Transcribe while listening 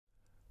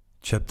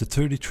Chapter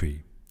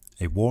 33,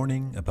 a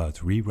warning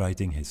about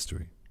rewriting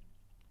history.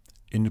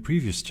 In the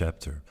previous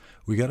chapter,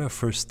 we got our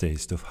first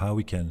taste of how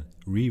we can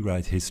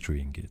rewrite history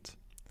in Git.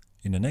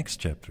 In the next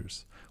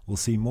chapters, we'll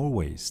see more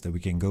ways that we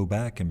can go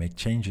back and make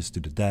changes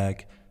to the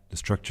DAG, the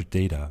structured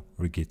data,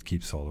 where Git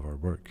keeps all of our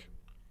work.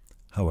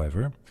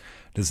 However,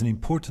 there's an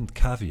important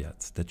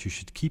caveat that you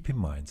should keep in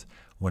mind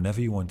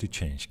whenever you want to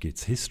change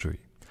Git's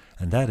history,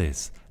 and that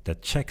is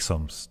that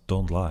checksums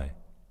don't lie.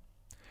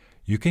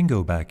 You can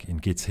go back in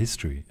Git's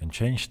history and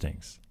change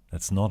things,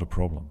 that's not a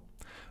problem.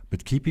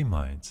 But keep in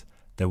mind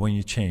that when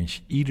you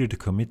change either the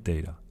commit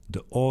data,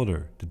 the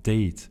order, the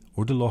date,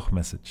 or the log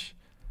message,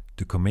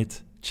 the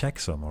commit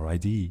checksum or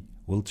ID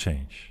will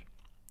change.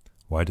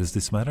 Why does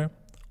this matter?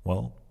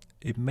 Well,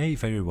 it may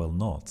very well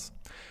not.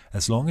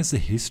 As long as the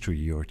history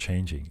you are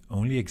changing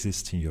only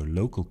exists in your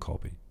local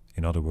copy,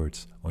 in other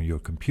words, on your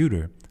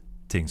computer,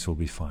 things will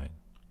be fine.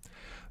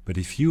 But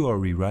if you are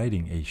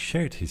rewriting a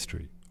shared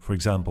history, for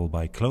example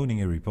by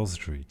cloning a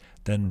repository,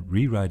 then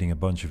rewriting a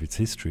bunch of its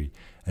history,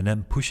 and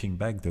then pushing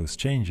back those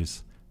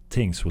changes,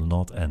 things will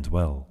not end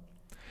well.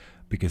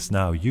 Because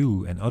now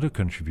you and other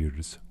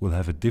contributors will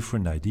have a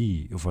different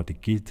idea of what the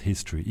Git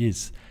history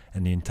is,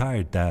 and the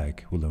entire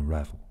DAG will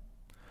unravel.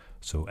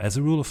 So as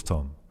a rule of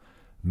thumb,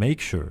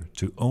 make sure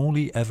to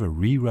only ever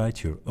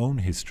rewrite your own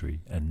history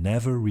and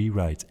never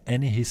rewrite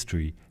any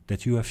history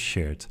that you have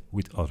shared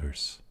with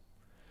others.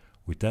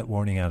 With that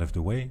warning out of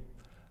the way,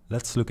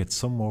 let's look at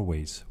some more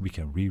ways we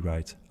can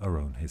rewrite our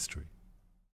own history.